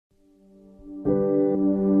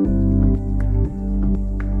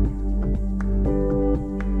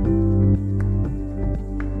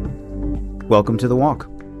Welcome to The Walk,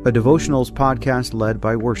 a devotionals podcast led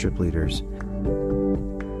by worship leaders.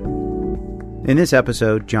 In this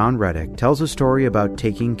episode, John Reddick tells a story about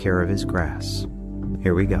taking care of his grass.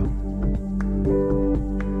 Here we go.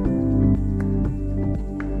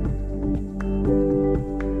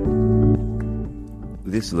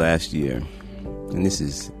 This last year, and this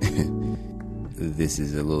is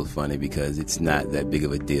a little funny because it's not that big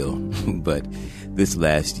of a deal, but this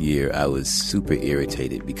last year I was super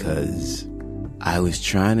irritated because I was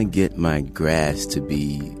trying to get my grass to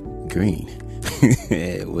be green.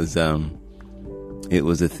 It was a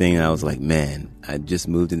thing. I was like, man, I just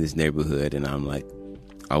moved in this neighborhood and I'm like,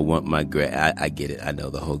 I want my grass. I get it. I know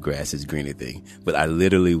the whole grass is greener thing, but I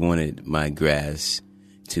literally wanted my grass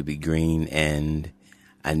to be green, and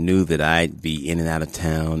I knew that I'd be in and out of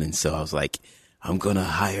town. And so I was like, I'm going to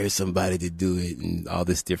hire somebody to do it and all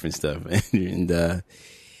this different stuff.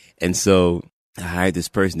 And so I hired this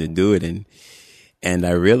person to do it. And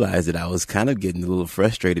I realized that I was kind of getting a little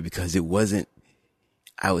frustrated because it wasn't,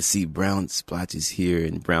 I would see brown splotches here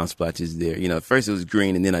and brown splotches there. You know, at first it was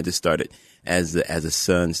green, and then I just started, as the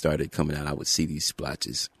sun started coming out, I would see these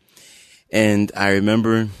splotches. And I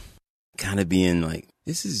remember kind of being like,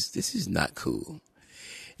 this is not cool.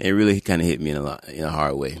 And it really kind of hit me in a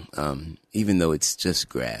hard way, even though it's just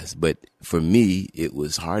grass. But for me, it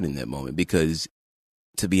was hard in that moment because,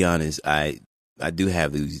 to be honest, I do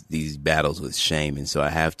have these battles with shame. And so I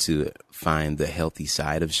have to find the healthy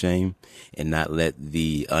side of shame and not let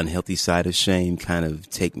the unhealthy side of shame kind of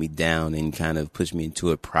take me down and kind of push me into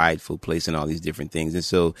a prideful place and all these different things. And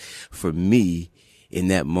so for me, in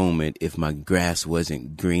that moment, if my grass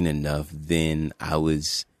wasn't green enough, then I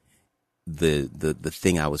was the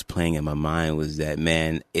thing I was playing in my mind was that,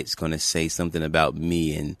 man, it's going to say something about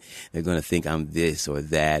me and they're going to think I'm this or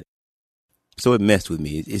that. So it messed with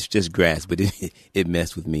me. It's just grass, but it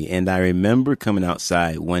messed with me. And I remember coming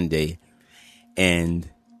outside one day and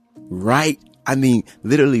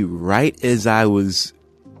literally right as I was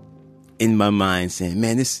in my mind saying,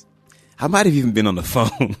 man, I might have even been on the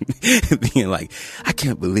phone being like, I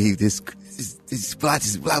can't believe this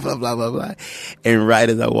splotches, blah, blah, blah, blah, blah. And right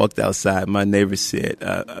as I walked outside, my neighbor said,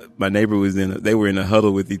 they were in a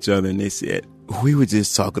huddle with each other, and they said, we were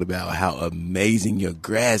just talking about how amazing your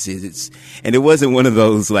grass is. And it wasn't one of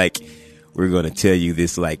those like, we're going to tell you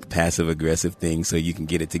this like passive aggressive thing so you can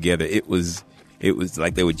get it together. It was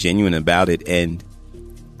like they were genuine about it. And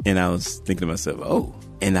I was thinking to myself, oh,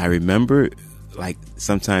 and I remember like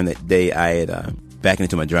sometime that day I had backed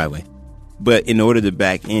into my driveway. But in order to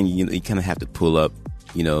back in, you kind of have to pull up,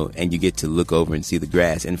 and you get to look over and see the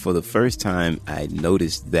grass. And for the first time, I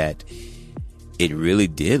noticed that it really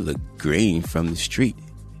did look green from the street.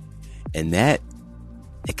 And it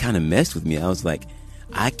kind of messed with me. I was like,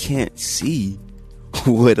 I can't see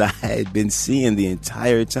what I had been seeing the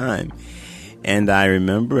entire time. And I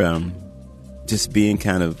remember just being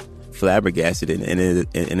kind of flabbergasted.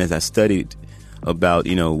 And as I studied about,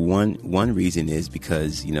 one reason is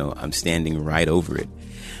because, I'm standing right over it.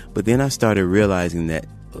 But then I started realizing that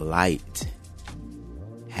light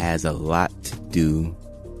has a lot to do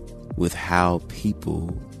with how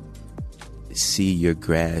people see your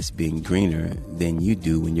grass being greener than you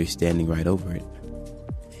do when you're standing right over it.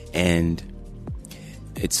 And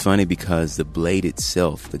it's funny because the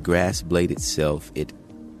grass blade itself, it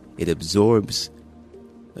absorbs.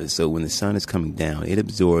 So when the sun is coming down, it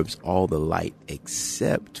absorbs all the light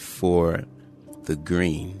except for the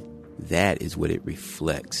green. That is what it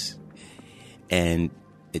reflects. And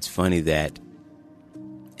it's funny that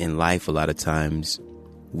in life, a lot of times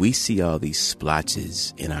we see all these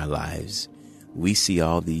splotches in our lives. We see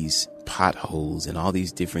all these potholes and all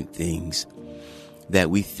these different things that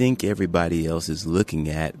we think everybody else is looking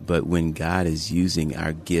at. But when God is using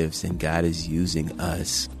our gifts and God is using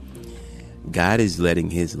us, God is letting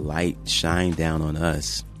his light shine down on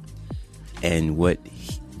us, and what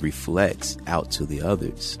he reflects out to the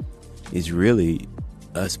others is really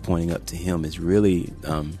us pointing up to him, is really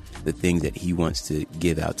the things that he wants to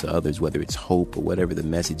give out to others, whether it's hope or whatever the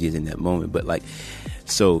message is in that moment. But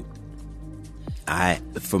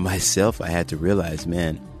for myself, I had to realize,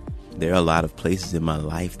 man, there are a lot of places in my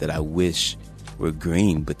life that I wish were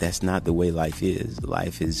green, but that's not the way life is.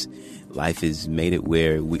 Life is made it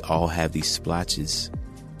where we all have these splotches,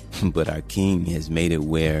 but our King has made it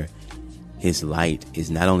where his light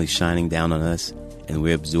is not only shining down on us and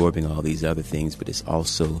we're absorbing all these other things, but it's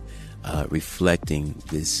also reflecting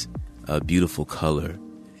this beautiful color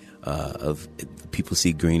of people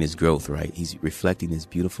see green as growth, right? He's reflecting this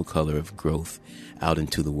beautiful color of growth out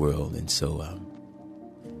into the world. And so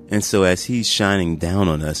And so as he's shining down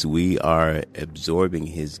on us, we are absorbing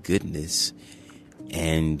his goodness,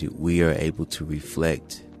 and we are able to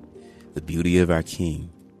reflect the beauty of our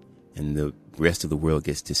King, and the rest of the world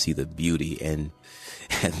gets to see the beauty. And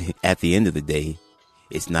at the end of the day,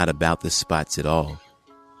 it's not about the spots at all.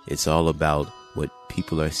 It's all about what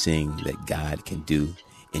people are seeing that God can do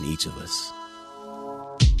in each of us.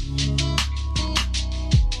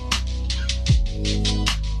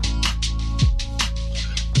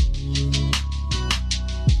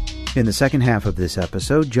 In the second half of this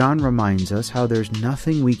episode, John reminds us how there's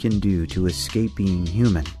nothing we can do to escape being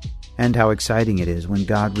human, and how exciting it is when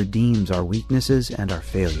God redeems our weaknesses and our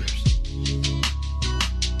failures.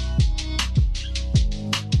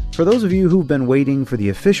 For those of you who've been waiting for the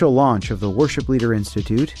official launch of the Worship Leader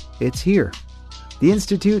Institute, it's here. The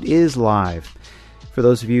Institute is live. For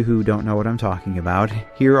those of you who don't know what I'm talking about,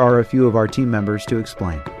 here are a few of our team members to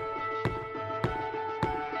explain.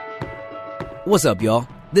 What's up, y'all?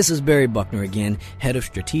 This is Barry Buckner again, Head of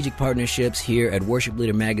Strategic Partnerships here at Worship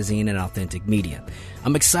Leader Magazine and Authentic Media.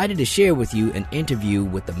 I'm excited to share with you an interview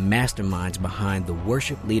with the masterminds behind the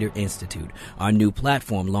Worship Leader Institute, our new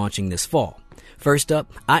platform launching this fall. First up,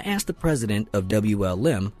 I asked the president of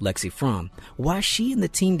WLM, Lexi Fromm, why she and the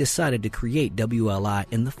team decided to create WLI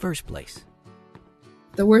in the first place.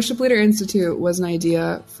 The Worship Leader Institute was an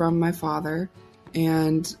idea from my father,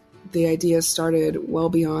 and the idea started well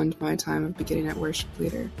beyond my time of beginning at Worship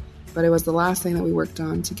Leader. But it was the last thing that we worked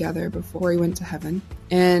on together before he went to heaven.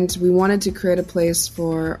 And we wanted to create a place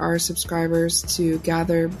for our subscribers to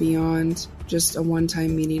gather beyond just a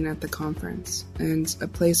one-time meeting at the conference, and a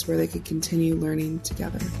place where they could continue learning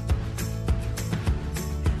together.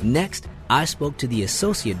 Next, I spoke to the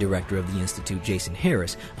Associate Director of the Institute, Jason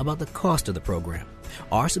Harris, about the cost of the program.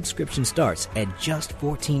 Our subscription starts at just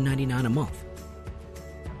 $14.99 a month.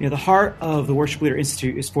 The heart of the Worship Leader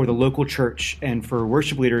Institute is for the local church and for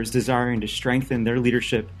worship leaders desiring to strengthen their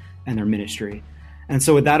leadership and their ministry. And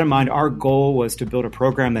so with that in mind, our goal was to build a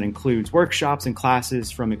program that includes workshops and classes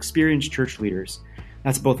from experienced church leaders.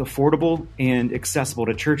 That's both affordable and accessible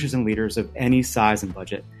to churches and leaders of any size and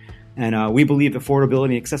budget. And we believe affordability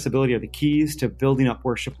and accessibility are the keys to building up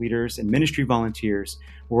worship leaders and ministry volunteers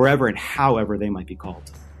wherever and however they might be called.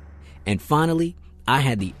 And finally, I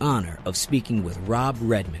had the honor of speaking with Rob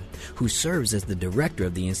Redmond, who serves as the director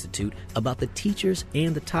of the Institute, about the teachers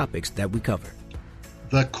and the topics that we cover.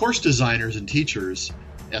 The course designers and teachers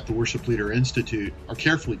at the Worship Leader Institute are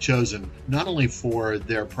carefully chosen not only for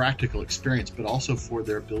their practical experience, but also for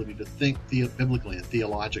their ability to think biblically and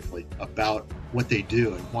theologically about what they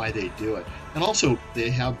do and why they do it. And also,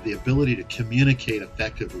 they have the ability to communicate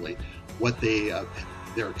effectively what their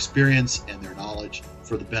experience and their knowledge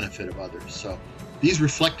for the benefit of others. So these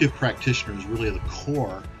reflective practitioners really are the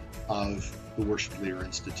core of the Worship Leader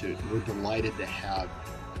Institute. We're delighted to have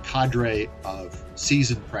a cadre of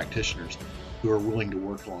seasoned practitioners who are willing to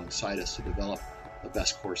work alongside us to develop the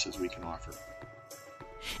best courses we can offer.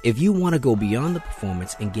 If you want to go beyond the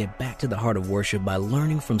performance and get back to the heart of worship by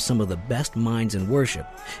learning from some of the best minds in worship,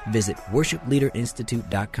 visit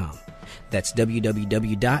worshipleaderinstitute.com. That's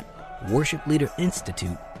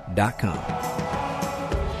www.worshipleaderinstitute.com.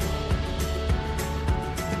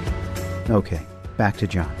 Okay, back to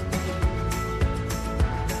John.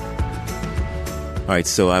 All right,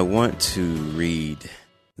 so I want to read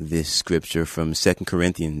this scripture from 2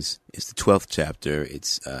 Corinthians. It's the 12th chapter.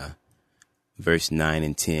 It's verse 9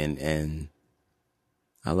 and 10. And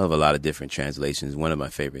I love a lot of different translations. One of my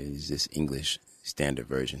favorites is this English Standard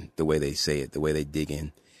Version, the way they say it, the way they dig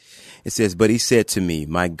in. It says, "But he said to me,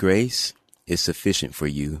 my grace is sufficient for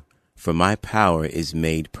you, for my power is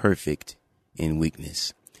made perfect in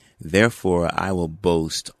weakness. Therefore, I will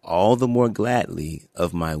boast all the more gladly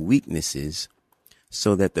of my weaknesses,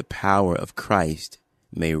 so that the power of Christ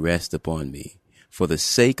may rest upon me. For the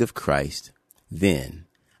sake of Christ, then,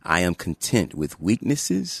 I am content with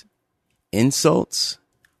weaknesses, insults,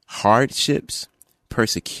 hardships,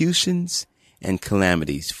 persecutions, and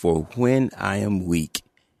calamities. For when I am weak,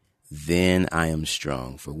 then I am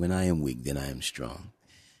strong. For when I am weak, then I am strong."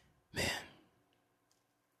 Man.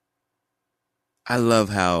 I love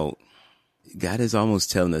how God is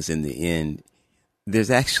almost telling us in the end, there's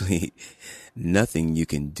actually nothing you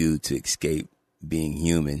can do to escape being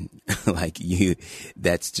human.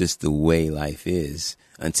 That's just the way life is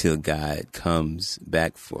until God comes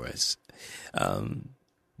back for us. But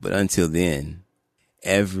until then,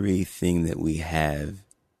 everything that we have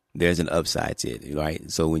there's an upside to it,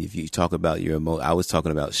 right? So if you talk about I was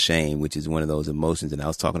talking about shame, which is one of those emotions, and I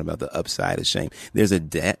was talking about the upside of shame. There's a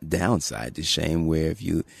downside to shame where if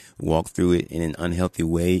you walk through it in an unhealthy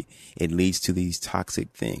way, it leads to these toxic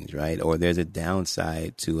things, right? Or there's a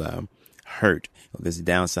downside to hurt. There's a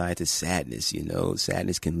downside to sadness.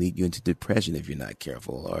 Sadness can lead you into depression if you're not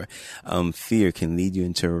careful, or fear can lead you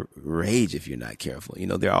into rage if you're not careful.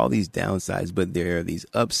 There are all these downsides, but there are these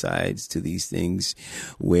upsides to these things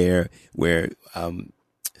where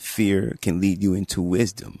fear can lead you into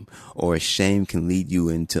wisdom, or shame can lead you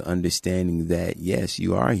into understanding that, yes,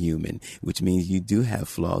 you are human, which means you do have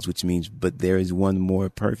flaws, but there is one more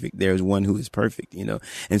perfect. There is one who is perfect,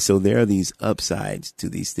 And so there are these upsides to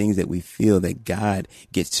these things that we feel that God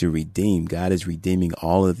gets to redeem. God is redeeming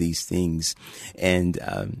all of these things. And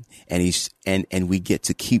we get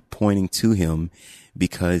to keep pointing to him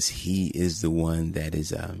because he is the one that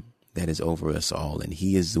is over us all. And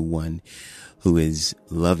he is the one who is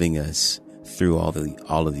loving us through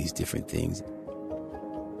all of these different things.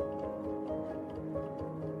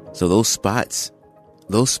 So those spots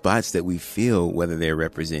that we feel, whether they're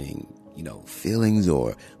representing, feelings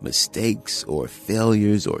or mistakes or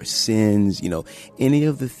failures or sins, any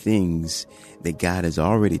of the things that God has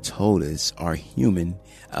already told us are human,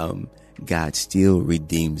 God still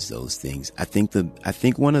redeems those things. I think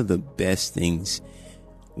one of the best things,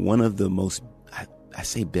 one of the most, I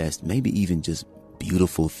say best, maybe even just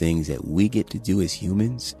beautiful things that we get to do as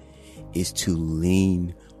humans is to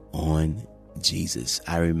lean on Jesus.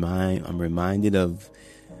 I'm reminded of,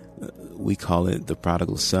 we call it the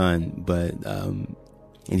prodigal son, but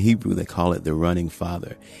in Hebrew they call it the running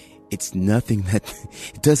father. It's nothing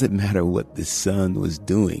it doesn't matter what the son was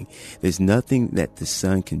doing. There's nothing that the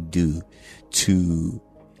son can do to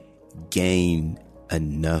gain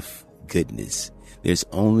enough goodness. There's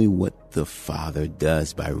only what the Father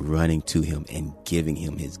does by running to him and giving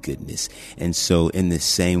him his goodness. And so in the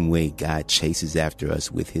same way, God chases after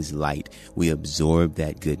us with his light. We absorb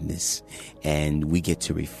that goodness and we get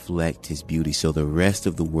to reflect his beauty so the rest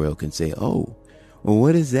of the world can say, oh, well,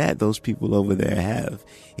 what is that those people over there have?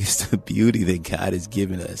 It's the beauty that God has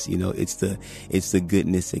given us. It's the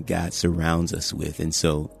goodness that God surrounds us with. And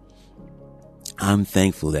so I'm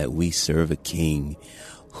thankful that we serve a king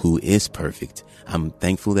who is perfect. I'm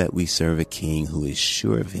thankful that we serve a king who is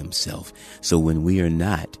sure of himself. So when we are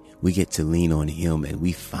not, we get to lean on him and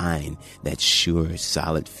we find that sure,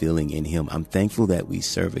 solid feeling in him. I'm thankful that we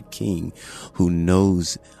serve a king who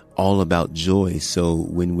knows all about joy. So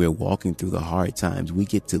when we're walking through the hard times, we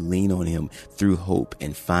get to lean on him through hope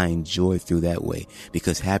and find joy through that way,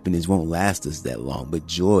 because happiness won't last us that long, but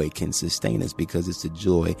joy can sustain us because it's the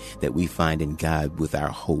joy that we find in God with our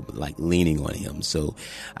hope, like leaning on him. So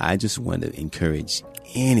I just want to encourage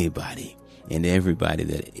anybody and everybody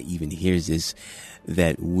that even hears this,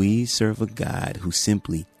 that we serve a God who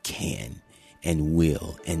simply can and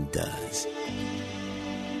will and does.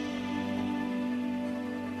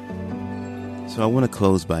 So I want to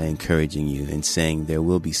close by encouraging you and saying there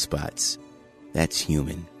will be spots. That's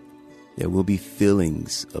human. There will be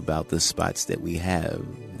feelings about the spots that we have.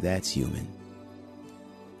 That's human.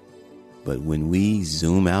 But when we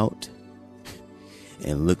zoom out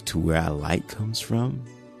and look to where our light comes from,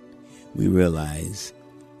 we realize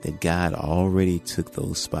that God already took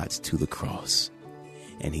those spots to the cross.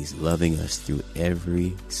 And he's loving us through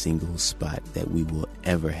every single spot that we will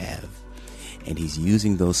ever have. And he's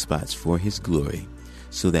using those spots for his glory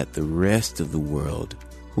so that the rest of the world,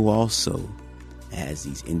 who also has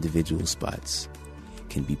these individual spots,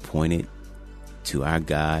 can be pointed to our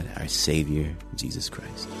God, our Savior, Jesus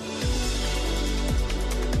Christ.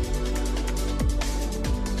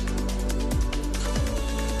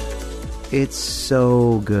 It's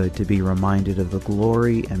so good to be reminded of the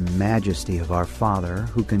glory and majesty of our Father,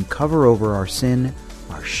 who can cover over our sin,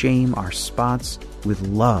 our shame, our spots with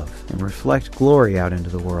love and reflect glory out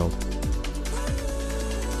into the world.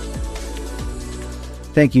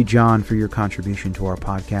 Thank you, John, for your contribution to our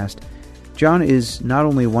podcast. John is not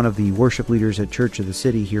only one of the worship leaders at Church of the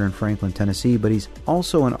City here in Franklin, Tennessee, but he's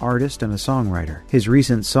also an artist and a songwriter. His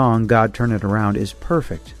recent song, God Turn It Around, is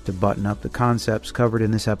perfect to button up the concepts covered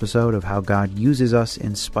in this episode of how God uses us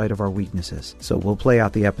in spite of our weaknesses. So we'll play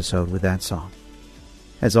out the episode with that song.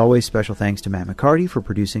 As always, special thanks to Matt McCarty for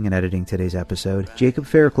producing and editing today's episode. Jacob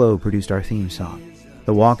Fairclough produced our theme song.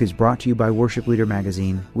 The Walk is brought to you by Worship Leader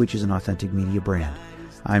Magazine, which is an authentic media brand.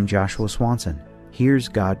 I'm Joshua Swanson. Here's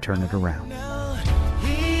God Turn It Around.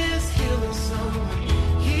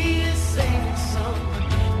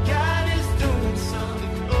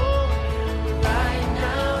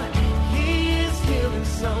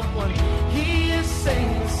 Someone, he is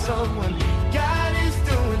saving someone.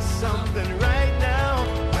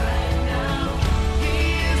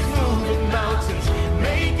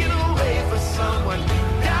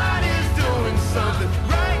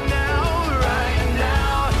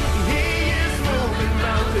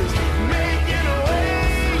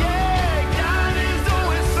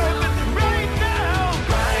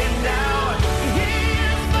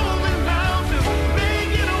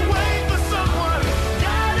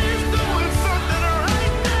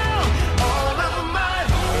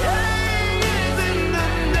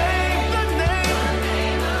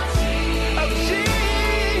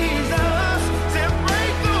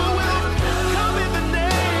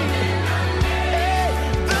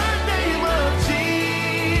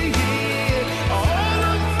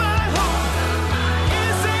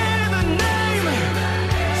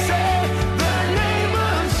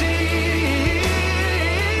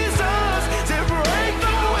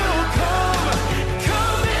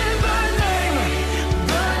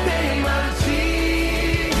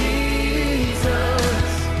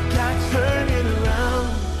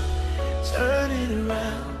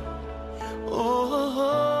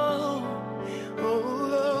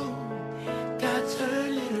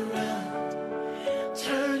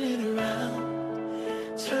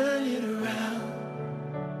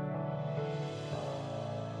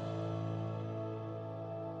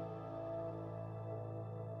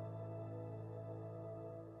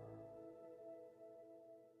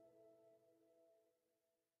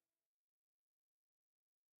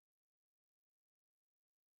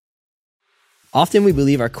 Often we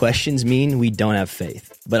believe our questions mean we don't have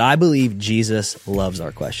faith, but I believe Jesus loves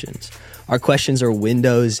our questions. Our questions are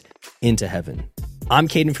windows into heaven. I'm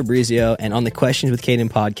Caden Fabrizio, and on the Questions with Caden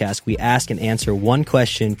podcast, we ask and answer one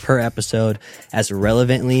question per episode as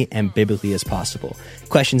relevantly and biblically as possible.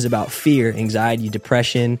 Questions about fear, anxiety,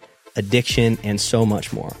 depression, addiction, and so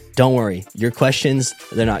much more. Don't worry, your questions,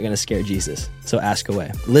 they're not going to scare Jesus, so ask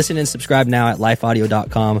away. Listen and subscribe now at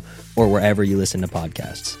lifeaudio.com or wherever you listen to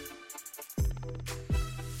podcasts.